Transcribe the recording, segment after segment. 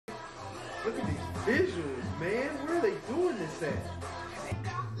Look at these visuals, man. Where are they doing this at?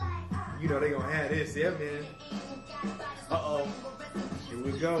 You know they gonna have this, yeah, man. Uh-oh. Here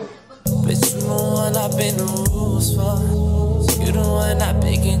we go. Bitch, you the one I been the rules for. You the one I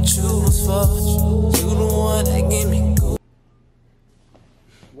pick and choose for. You the one that give me good.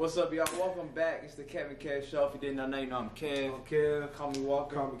 What's up, y'all? Welcome back. It's the Kevinkev show. If you didn't know, you know I'm Kev. I'm Kev. Call me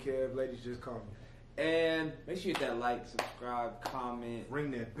Walker. Call me Kev. Ladies, just call me. And make sure you hit that like, subscribe, comment.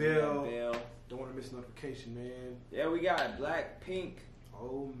 Ring that bell. Don't want to miss notification, man. Yeah, we got BLACKPINK.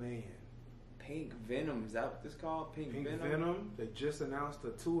 Oh, man. Pink Venom. Is that what this called? Pink Venom. They just announced a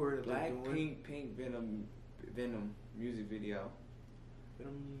tour that they're doing. Pink Venom music video.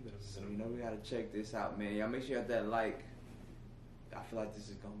 Venom. So, you know, we got to check this out, man. Y'all make sure you hit that like. I feel like this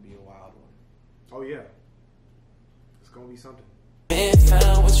is going to be a wild one. Oh, yeah. It's going to be something. Man,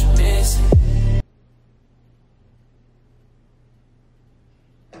 found what you missing.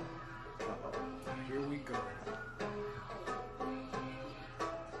 Here we go.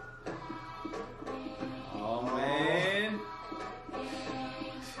 Oh, man.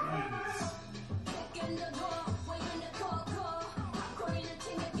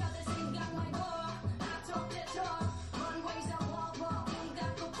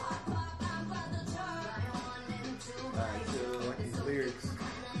 Lyrics.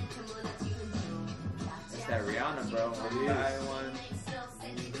 That's that Rihanna, bro. It is. One.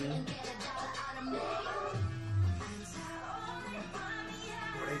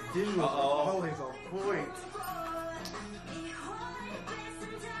 They visuals are always on point.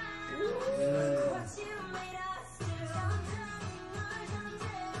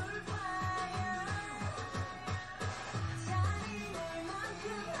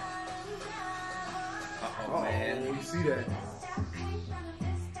 Oh, man. You see that?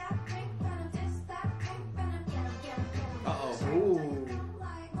 Ooh.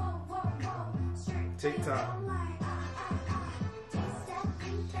 TikTok.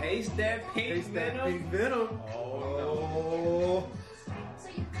 Taste that pink Taste Venom. that pink Venom. Oh.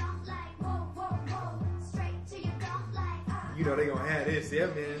 You know they gonna have this, yeah,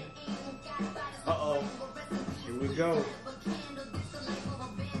 man. Uh-oh. Here we go.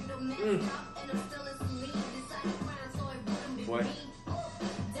 What?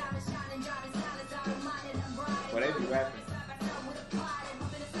 What they be rapping?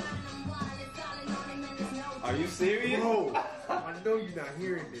 Are you serious? Bro, I know you're not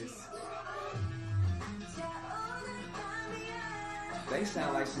hearing this. They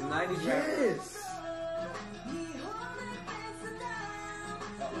sound like some 90s rappers. Yes.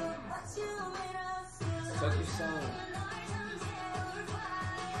 Suck your song.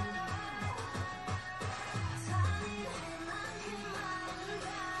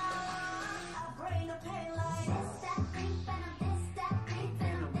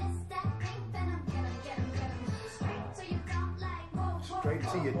 Straight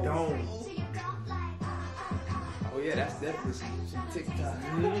to your dome. Oh yeah, that's definitely some TikTok.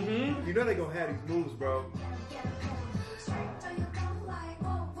 You know they gonna have these moves, bro.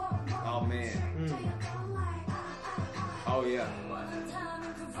 Oh man. Oh yeah.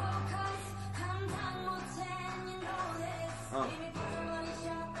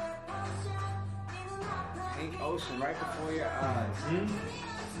 Pink ocean right before your eyes.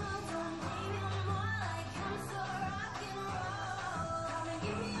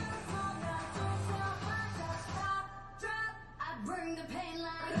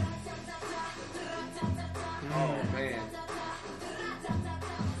 Oh man.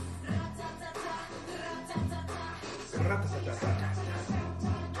 Straight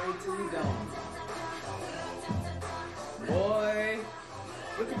to the dome. Boy.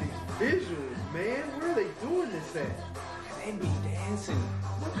 Look at these visuals, man. Where are they doing this at? They be dancing.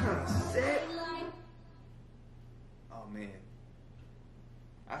 What kind of set? Oh man.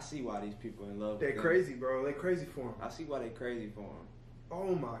 I see why these people in love with They're them. crazy, bro. They crazy for him. I see why they crazy for him.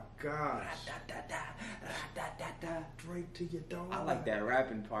 Oh my gosh. Straight to your dome. I like that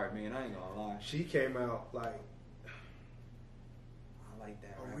rapping part, man. I ain't gonna lie. She came out like I like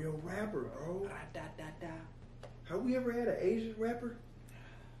that. a real rapper, bro. Da-da-da-da. Have we ever had an Asian rapper?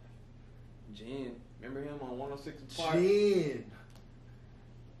 Jen, remember him on 106 Park? Jen.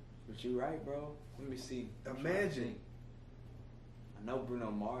 But you right, bro. Let me see. I'm trying to Imagine. think. I know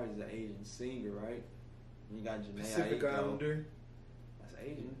Bruno Mars is an Asian singer, right? And you got Janae Pacific Aiko. Islander. That's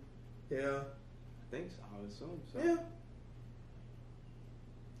Asian. Yeah. I think so. I would assume so. Yeah.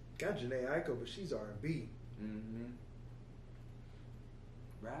 Got Janae Aiko, but she's R&B.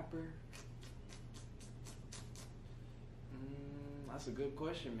 Rapper? That's a good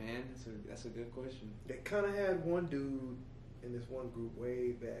question, man. That's a good question. They kind of had one dude in this one group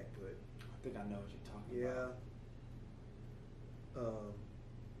way back, but think I know what you're talking Yeah. about.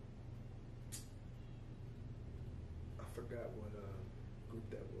 I forgot what group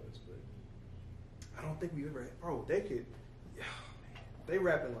that was, but I don't think we ever. Bro, they could. Yeah, man, they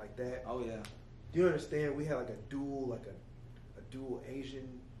rapping like that. Oh yeah. Do you understand? We had like a dual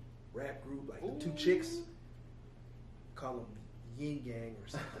Asian rap group, like the two chicks. Call them Yin Yang or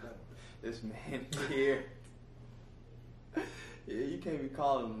something. This man here. Yeah, you can't be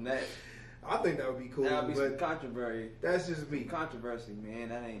calling them that. I think that would be cool. That would be some but controversy. that's just me. Controversy, man.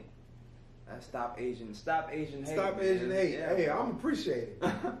 That ain't. That stop Asian hate. Stop Asian man. hate. Yeah, hey, bro. I'm appreciating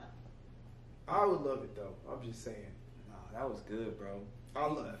it. I would love it though. I'm just saying. No, that was good, bro. I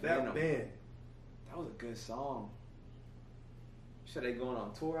love that Venom. band. That was a good song. You said they going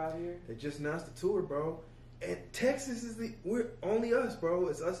on tour out here? They just announced the tour, bro. And Texas is we're only us, bro.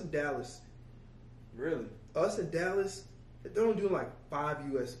 It's us in Dallas. Really? Us in Dallas. They're only doing like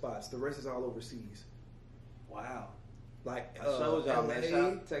 5 U.S. spots. The rest is all overseas. Wow. Like I showed y'all, man. LA. Shout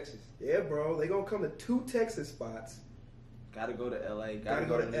out to Texas. Yeah, bro. They gonna come to 2 Texas spots. Gotta go to LA. Gotta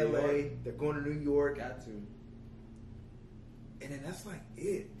go to New LA. York. They're going to New York. Got to. And then that's like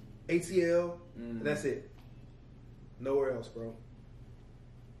it. ATL. And that's it. Nowhere else, bro.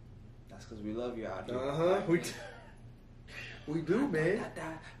 That's because we love you out here. We do, man.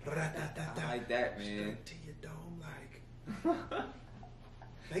 I like that, man. To your dome, like.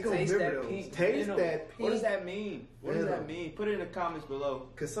 They gonna Taste remember that those. pink. Taste Venom. that pink. What does that mean? What does that Venom. mean? Put it in the comments below.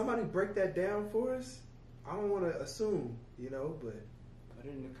 Could somebody break that down for us? I don't want to assume, but Put it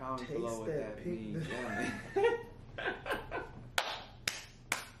in the comments taste below what that that pink. means. Yeah, man.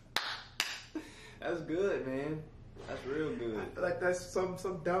 That's good, man. That's real good. I feel like that's some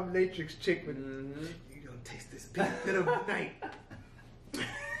dominatrix chick with you gonna taste this pink venom tonight.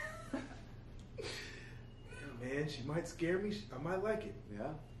 Yeah, man, she might scare me. I might like it. Yeah.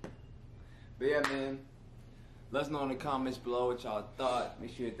 But yeah, man. Let us know in the comments below what y'all thought.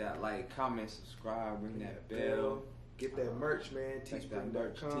 Make sure you hit that like, comment, subscribe, ring that bell. Get that merch, man. Check that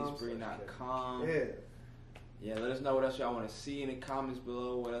merch, Teespring.com. teespring.com. Yeah. Yeah, let us know what else y'all want to see in the comments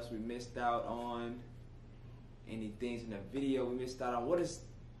below. What else we missed out on. Any things in the video we missed out on. What does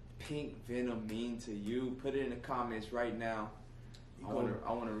pink venom mean to you? Put it in the comments right now. I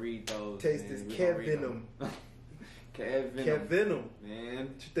want to read those. Taste man. this We Kev gonna read Venom. them. Kev Venom. Kev Venom. Man, What you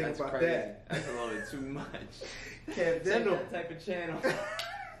think that's about crazy. that? That's a little bit too much. Kev Venom. That type of channel.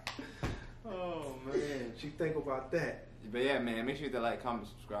 Oh man. What you think about that? But yeah, man, make sure you hit that like, comment,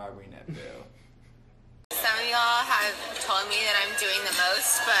 subscribe, ring that bell. Some of y'all have told me that I'm doing the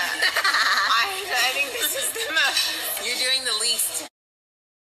most, but I think this is the most. You're doing the least.